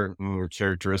with certain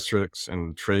characteristics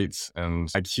and traits and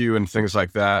IQ and things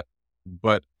like that.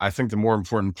 But I think the more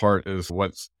important part is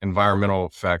what's environmental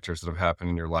factors that have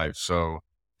happened in your life. So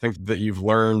I think that you've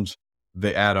learned,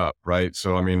 they add up, right?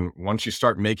 So, I mean, once you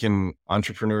start making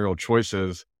entrepreneurial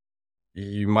choices,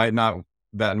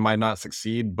 that might not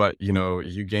succeed, but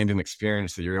you gained an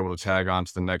experience that you're able to tag on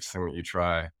to the next thing that you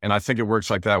try. And I think it works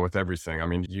like that with everything. I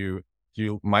mean,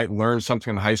 you might learn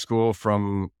something in high school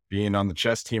from being on the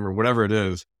chess team or whatever it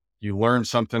is. You learn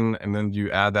something and then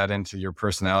you add that into your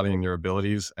personality and your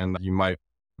abilities, and you might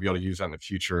be able to use that in the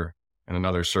future in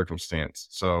another circumstance.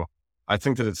 So I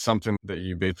think that it's something that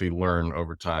you basically learn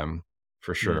over time,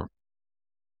 for sure.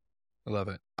 I love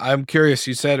it. I'm curious,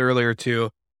 you said earlier too,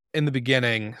 in the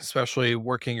beginning, especially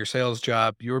working your sales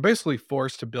job, you were basically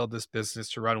forced to build this business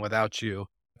to run without you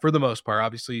for the most part.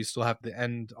 Obviously, you still have the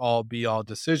end all be all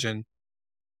decision,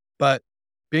 but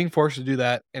being forced to do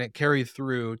that and it carried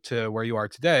through to where you are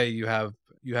today, you have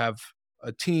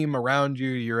a team around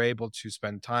you, you're able to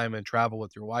spend time and travel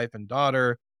with your wife and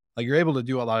daughter. Like, you're able to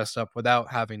do a lot of stuff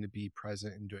without having to be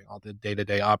present and doing all the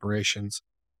day-to-day operations.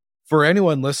 For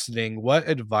anyone listening, what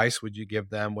advice would you give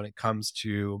them when it comes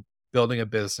to building a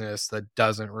business that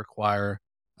doesn't require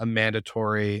a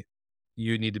mandatory,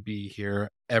 you need to be here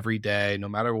every day, no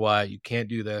matter what. You can't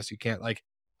do this. You can't, like,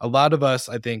 a lot of us,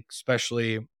 I think,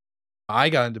 especially I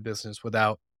got into business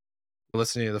without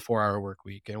listening to the 4 Hour Work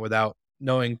Week and without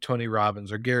knowing Tony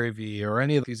Robbins or Gary Vee or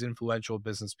any of these influential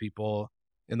business people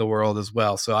in the world as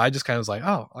well. So I just kind of was like,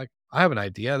 oh, like, I have an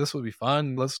idea. This would be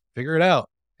fun. Let's figure it out.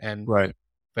 And Right.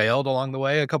 failed along the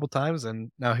way a couple times.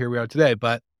 And now here we are today.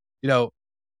 But, you know,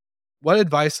 what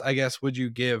advice, I guess, would you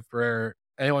give for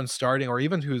anyone starting or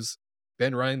even who's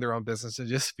been running their own business and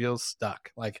just feels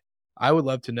stuck? Like, I would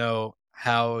love to know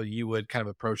how you would kind of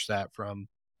approach that from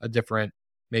a different,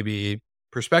 maybe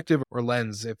perspective or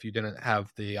lens if you didn't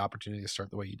have the opportunity to start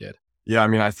the way you did. Yeah, I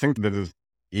mean, I think that it's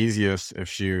easiest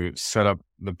if you set up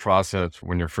the process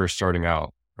when you're first starting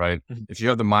out, right? Mhm. If you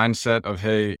have the mindset of,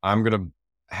 hey, I'm going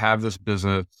to have this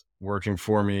business working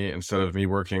for me instead of me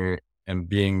working and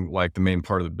being like the main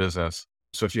part of the business.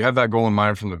 So if you have that goal in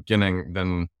mind from the beginning,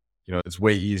 then, it's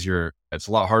way easier. It's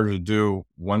a lot harder to do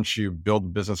once you build the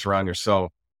business around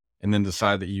yourself and then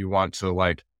decide that you want to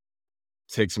like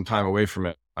take some time away from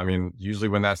it. I mean, usually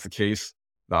when that's the case,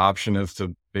 the option is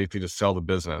to basically just sell the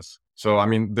business. So, I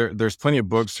mean, there's plenty of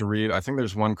books to read. I think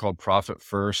there's one called Profit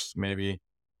First, maybe.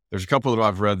 There's a couple that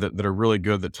I've read that are really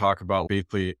good that talk about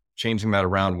basically changing that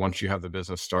around once you have the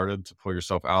business started to pull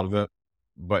yourself out of it.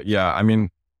 But yeah, I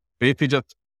mean, basically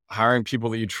just hiring people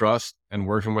that you trust and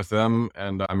working with them.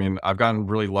 And I mean, I've gotten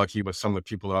really lucky with some of the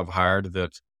people that I've hired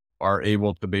that are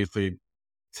able to basically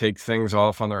take things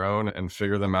off on their own and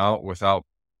figure them out without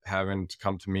having to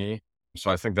come to me. So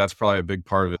I think that's probably a big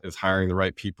part of it is hiring the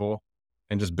right people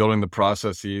and just building the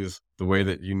processes the way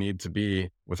that you need to be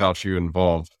without you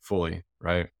involved fully.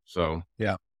 Right. So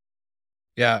Yeah.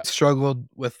 Yeah. I struggled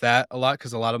with that a lot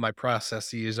because a lot of my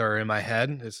processes are in my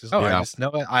head. It's just, oh, I yeah, just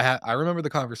know it. I remember the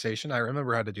conversation. I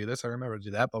remember how to do this. I remember to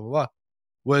do that, blah, blah, blah.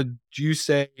 Would you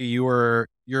say you're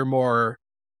more,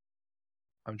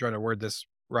 I'm trying to word this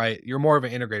right. You're more of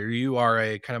an integrator. You are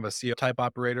a kind of a CEO type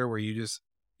operator where you just,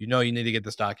 you need to get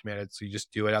this documented. So you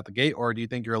just do it out the gate. Or do you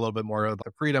think you're a little bit more of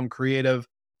the freedom creative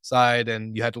side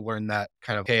and you had to learn that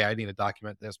kind of, hey, I need to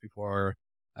document this before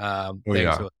oh things.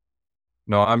 yeah.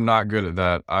 No, I'm not good at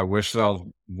that. I wish that I was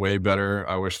way better.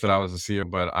 I wish that I was a CEO,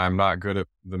 but I'm not good at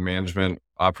the management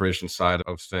operation side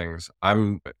of things.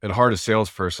 I'm at heart a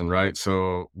salesperson, right?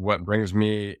 So what brings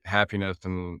me happiness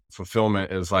and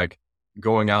fulfillment is like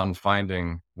going out and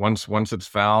finding once it's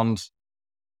found,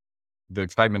 the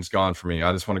excitement's gone for me.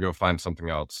 I just want to go find something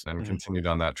else and Mhm. continue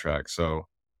down that track. So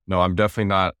no, I'm definitely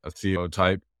not a CEO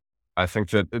type. I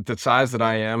think that at the size that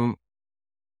I am,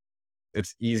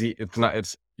 it's easy.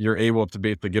 You're able to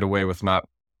basically get away with not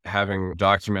having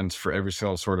documents for every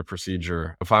single sort of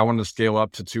procedure. If I wanted to scale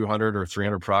up to 200 or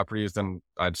 300 properties, then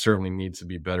I'd certainly need to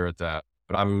be better at that.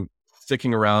 But I'm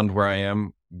sticking around where I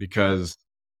am because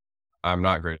I'm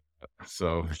not great at it.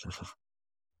 So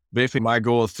basically my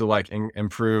goal is to like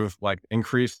improve, like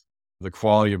increase the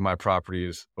quality of my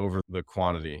properties over the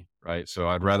quantity, right? So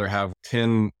I'd rather have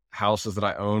 10 houses that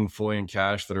I own fully in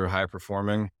cash that are high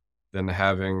performing than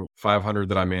having 500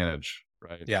 that I manage,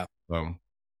 right? Yeah. So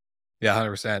Yeah,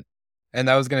 100%. And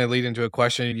that was going to lead into a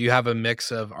question. You have a mix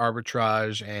of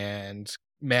arbitrage and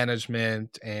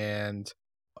management and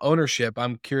ownership.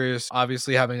 I'm curious,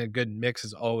 obviously having a good mix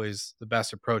is always the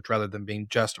best approach rather than being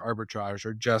just arbitrage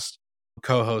or just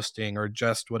co-hosting or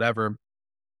just whatever.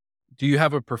 Do you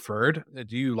have a preferred?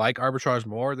 Do you like arbitrage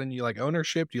more than you like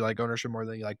ownership? Do you like ownership more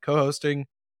than you like co-hosting?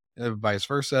 Vice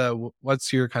versa.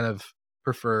 What's your kind of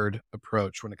preferred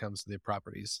approach when it comes to the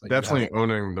properties that you have? definitely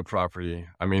owning the property.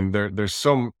 I mean, there's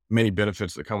so many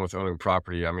benefits that come with owning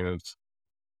property. I mean, it's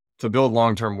to build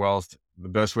long-term wealth, the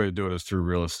best way to do it is through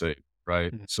real estate,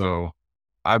 right? Mhm. So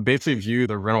I basically view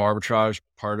the rental arbitrage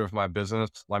part of my business.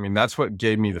 I mean, that's what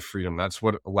gave me the freedom. That's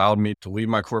what allowed me to leave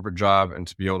my corporate job and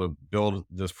to be able to build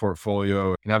this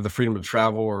portfolio and have the freedom to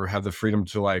travel or have the freedom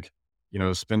to like,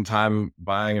 spend time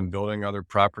buying and building other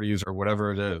properties or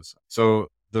whatever it is. So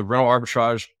the rental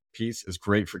arbitrage piece is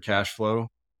great for cash flow.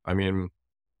 I mean,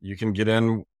 you can get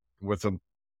in with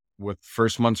with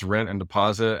first month's rent and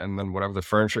deposit and then whatever the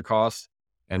furniture costs,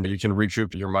 and you can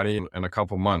recoup your money in a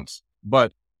couple months.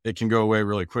 But it can go away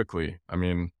really quickly. I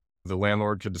mean, the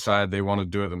landlord could decide they want to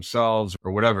do it themselves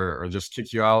or whatever, or just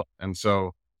kick you out. And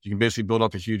so you can basically build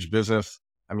up a huge business.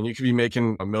 I mean, you could be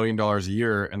making $1 million a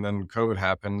year and then COVID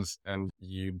happens and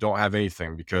you don't have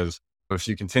anything because if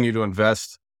you continue to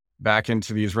invest back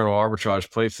into these rental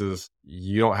arbitrage places,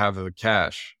 you don't have the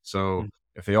cash. So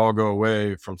if they all go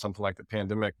away from something like the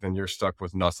pandemic, then you're stuck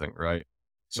with nothing, right?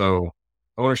 So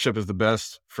ownership is the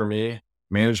best for me.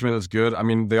 management is good. I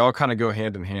mean, they all kind of go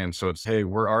hand in hand. So it's, hey,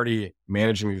 we're already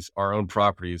managing our own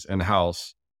properties in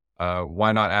house.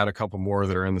 Why not add a couple more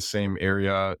that are in the same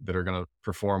area that are going to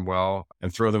perform well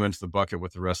and throw them into the bucket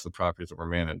with the rest of the properties that we're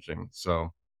managing?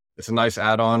 So it's a nice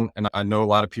add-on. And I know a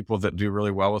lot of people that do really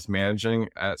well with managing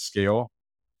at scale.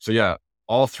 So yeah,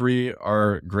 all three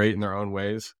are great in their own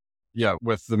ways. Yeah,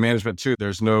 with the management too,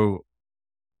 there's not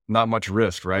much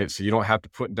risk, right? So you don't have to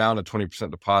put down a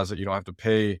 20% deposit. You don't have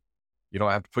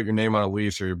to put your name on a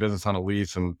lease or your business on a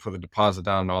lease and put the deposit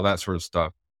down and all that sort of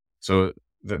stuff. So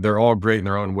they're all great in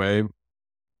their own way,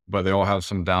 but they all have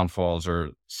some downfalls,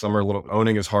 or some are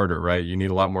owning is harder, right? You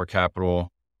need a lot more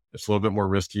capital. It's a little bit more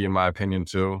risky in my opinion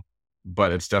too,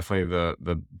 but it's definitely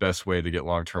the best way to get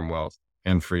long-term wealth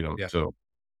and freedom too.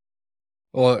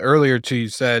 Well, earlier too, you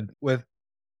said with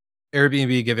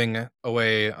Airbnb giving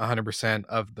away 100%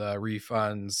 of the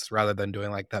refunds rather than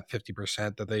doing like that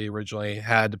 50% that they originally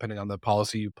had, depending on the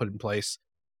policy you put in place.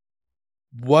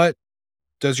 What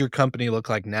does your company look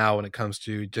like now when it comes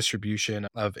to distribution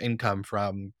of income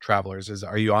from travelers?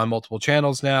 Are you on multiple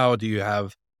channels now? Do you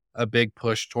have a big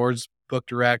push towards book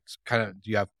direct? Kind of,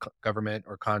 do you have government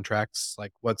or contracts?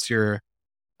 Like, what's your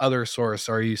other source?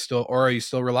 Are you still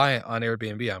reliant on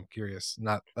Airbnb? I'm curious.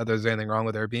 Not that there's anything wrong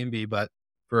with Airbnb, but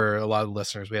for a lot of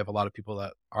listeners, we have a lot of people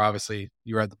that are obviously,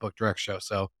 you were at the Book Direct show,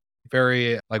 so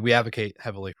very like we advocate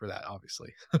heavily for that,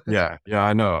 obviously. Yeah,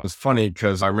 I know. It's funny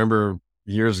because I remember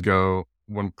years ago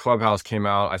when Clubhouse came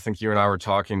out, I think you and I were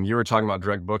talking, you were talking about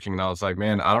direct booking, and I was like,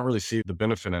 man, I don't really see the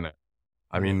benefit in it.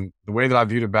 I mean, the way that I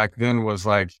viewed it back then was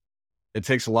like, it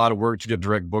takes a lot of work to get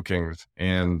direct bookings,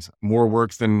 and more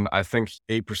work than I think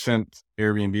 8%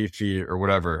 Airbnb fee or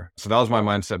whatever. So that was my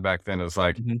mindset back then. It was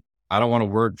like, I don't want to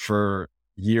work for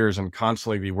years and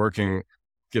constantly be working,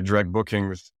 get direct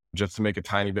bookings just to make a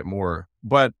tiny bit more.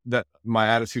 But that my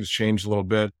attitude's changed a little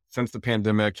bit since the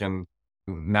pandemic. And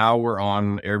now we're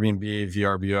on Airbnb,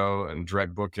 VRBO, and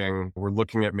direct booking. We're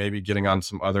looking at maybe getting on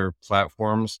some other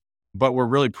platforms, but we're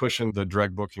really pushing the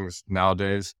direct bookings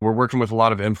nowadays. We're working with a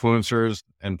lot of influencers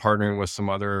and partnering with some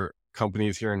other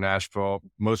companies here in Nashville.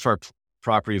 Most of our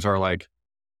properties are like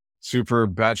super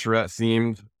bachelorette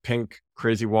themed, pink,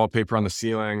 crazy wallpaper on the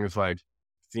ceilings, like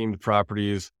themed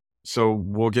properties. So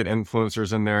we'll get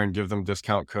influencers in there and give them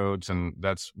discount codes. And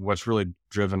that's what's really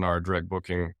driven our direct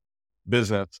booking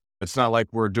business. It's not like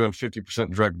we're doing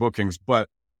 50% direct bookings, but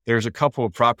there's a couple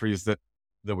of properties that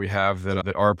we have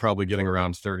that are probably getting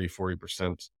around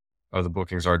 30-40% of the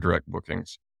bookings are direct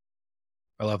bookings.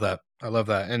 I love that.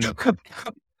 And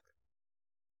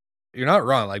you're not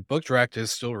wrong. Like, book direct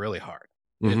is still really hard.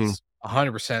 It's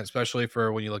 100%, especially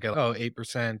for when you look at,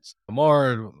 8%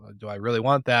 more. Do I really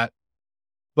want that?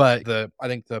 But I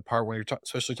think the part where you're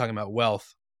especially talking about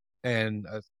wealth and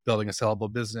building a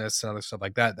sellable business and other stuff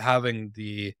like that, having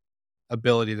the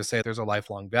ability to say there's a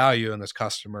lifelong value in this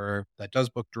customer that does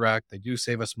book direct, they do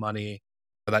save us money.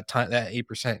 That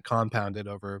 8% compounded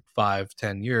over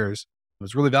 5-10 years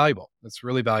was really valuable. It's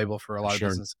really valuable for a lot of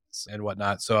businesses and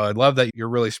whatnot. So I love that you're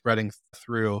really spreading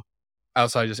through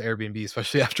outside just Airbnb,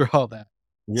 especially after all that.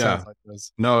 Yeah. Like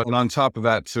No, and on top of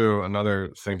that too,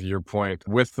 another thing to your point,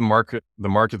 with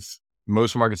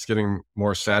most markets getting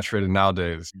more saturated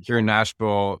nowadays. Here in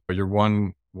Nashville, you're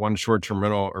one short-term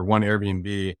rental or one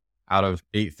Airbnb out of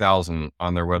 8,000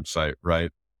 on their website,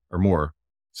 right? Or more.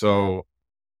 So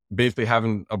basically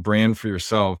having a brand for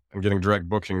yourself and getting direct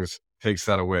bookings takes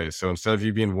that away. So instead of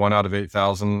you being 1 out of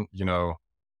 8,000,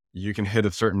 you can hit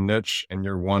a certain niche and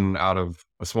you're 1 out of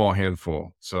a small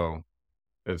handful. So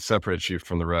it separates you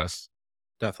from the rest.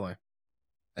 Definitely.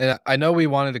 And I know we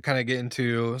wanted to kind of get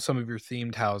into some of your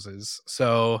themed houses.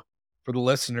 So for the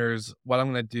listeners, what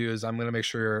I'm going to do is I'm going to make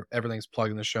sure everything's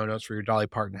plugged in the show notes for your Dolly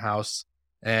Parton house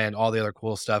and all the other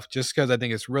cool stuff, just because I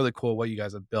think it's really cool what you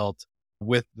guys have built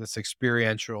with this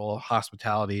experiential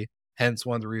hospitality. Hence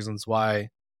one of the reasons why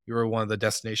you were one of the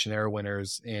Destination Air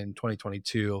winners in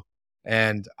 2022.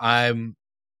 And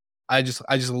I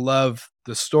just love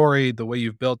the story, the way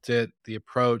you've built it, the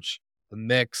approach, the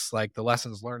mix, like the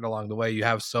lessons learned along the way. You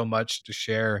have so much to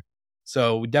share.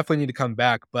 So we definitely need to come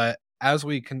back. But as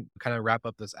we can kind of wrap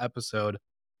up this episode,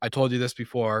 I told you this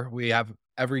before. We have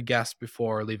every guest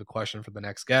before leave a question for the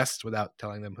next guest without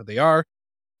telling them who they are.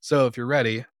 So if you're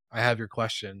ready, I have your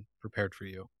question prepared for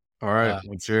you. All right,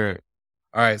 let's hear it.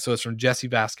 All right. So it's from Jesse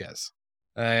Vasquez.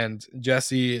 And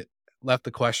Jesse left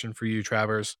the question for you,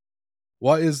 Travers.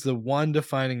 What is the one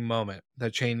defining moment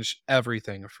that changed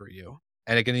everything for you?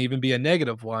 And it can even be a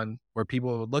negative one where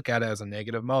people would look at it as a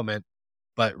negative moment,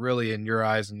 but really in your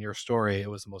eyes and your story, it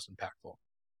was the most impactful.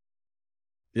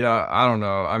 Yeah, I don't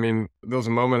know. I mean, there was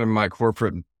a moment in my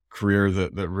corporate career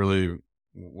that really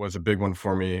was a big one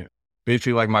for me.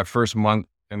 Basically, like my first month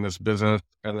in this business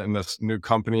and in this new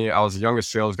company, I was the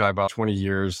youngest sales guy, about 20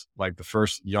 years, like the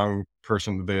first young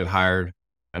person that they had hired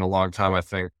in a long time, I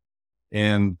think.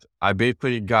 And I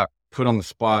basically got put on the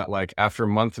spot. Like after a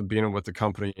month of being with the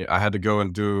company, I had to go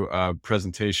and do a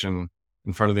presentation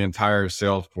in front of the entire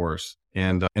sales force.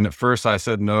 And at first I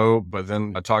said no, but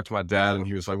then I talked to my dad and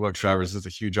he was like, look, Travers, this is a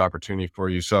huge opportunity for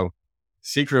you. So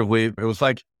secretly, it was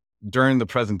like during the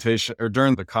presentation or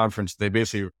during the conference, they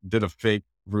basically did a fake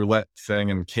roulette thing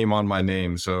and came on my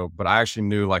name. So, but I actually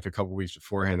knew like a couple of weeks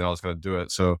beforehand that I was going to do it.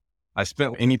 So I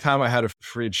spent anytime I had a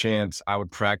free chance, I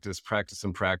would practice.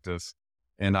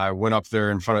 And I went up there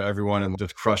in front of everyone and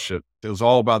just crushed it. It was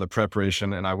all about the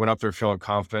preparation. And I went up there feeling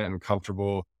confident and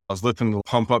comfortable. I was listening to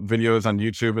pump up videos on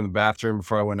YouTube in the bathroom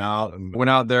before I went out, and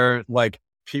went out there. Like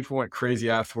people went crazy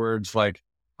afterwards. Like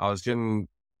I was getting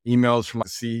emails from my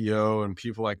CEO and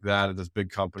people like that at this big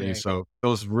company. Dang. So it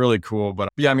was really cool. But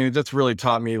yeah, I mean, it just really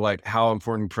taught me like how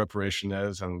important preparation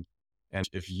is. And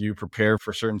if you prepare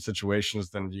for certain situations,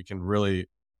 then you can really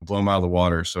blow them out of the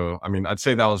water. So, I mean, I'd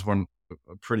say that was a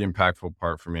pretty impactful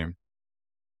part for me.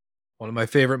 One of my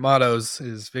favorite mottos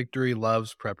is victory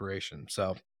loves preparation.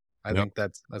 So I think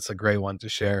that's a great one to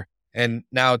share. And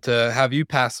now to have you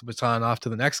pass the baton off to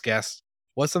the next guest,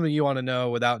 what's something you want to know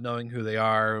without knowing who they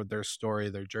are, their story,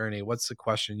 their journey? What's the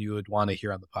question you would want to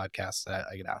hear on the podcast that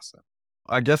I could ask them?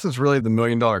 I guess it's really the $1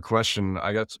 million question.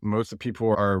 I guess most of the people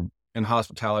are in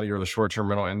hospitality or the short-term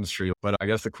rental industry, but I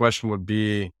guess the question would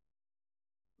be,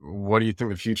 what do you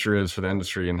think the future is for the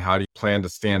industry and how do you plan to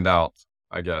stand out?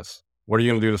 I guess. What are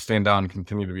you going to do to stand out and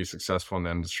continue to be successful in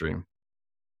the industry?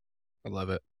 I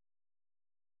love it.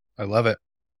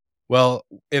 Well,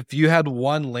 if you had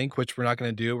one link, which we're not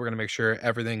going to do, we're going to make sure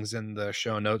everything's in the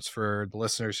show notes for the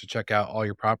listeners to check out all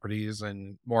your properties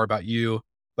and more about you.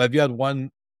 But if you had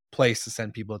one place to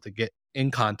send people to get in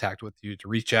contact with you, to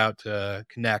reach out, to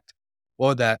connect, what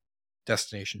would that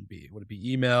destination be? Would it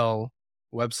be email,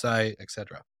 website,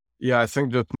 etc.? Yeah, I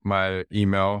think just my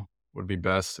email would be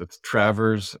best. It's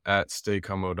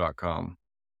travers@staycomo.com.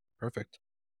 Perfect.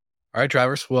 All right,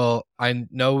 Travers. Well, I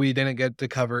know we didn't get to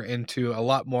cover into a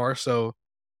lot more, so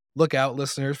look out,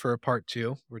 listeners, for a part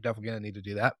 2. We're definitely going to need to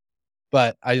do that.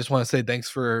 But I just want to say thanks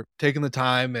for taking the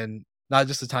time, and not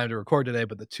just the time to record today,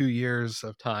 but the 2 years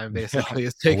of time basically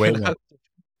it's taken us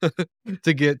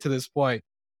to get to this point.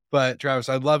 But Travis,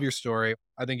 I love your story.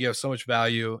 I think you have so much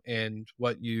value in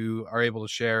what you are able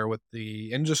to share with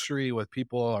the industry, with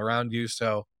people around you.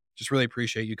 So just really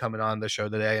appreciate you coming on the show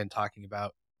today and talking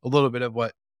about a little bit of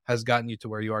what has gotten you to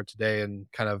where you are today and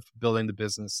kind of building the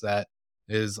business that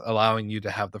is allowing you to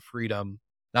have the freedom,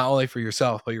 not only for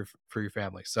yourself, but for your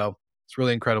family. So it's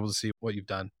really incredible to see what you've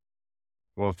done.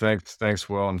 Well, thanks,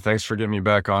 Will. And thanks for getting me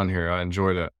back on here. I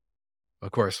enjoyed it.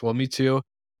 Of course. Well, me too.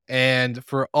 And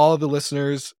for all of the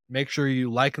listeners, make sure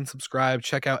you like and subscribe.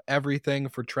 Check out everything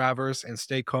for Travers and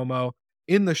Stay Como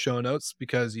in the show notes,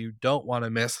 because you don't want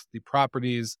to miss the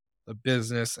properties, the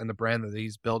business, and the brand that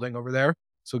he's building over there.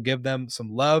 So give them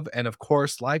some love. And of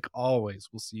course, like always,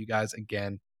 we'll see you guys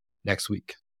again next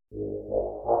week.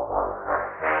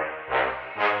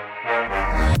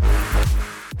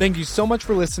 Thank you so much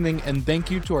for listening, and thank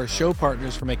you to our show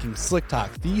partners for making Slick Talk,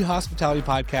 the hospitality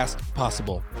podcast,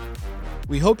 possible.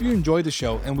 We hope you enjoyed the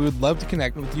show, and we would love to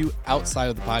connect with you outside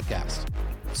of the podcast.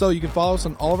 So you can follow us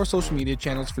on all of our social media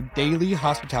channels for daily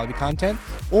hospitality content,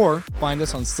 or find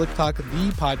us on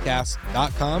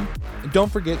slicktalkthepodcast.com. And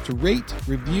don't forget to rate,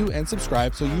 review, and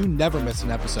subscribe so you never miss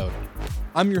an episode.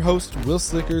 I'm your host, Will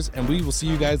Slickers, and we will see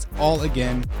you guys all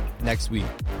again next week.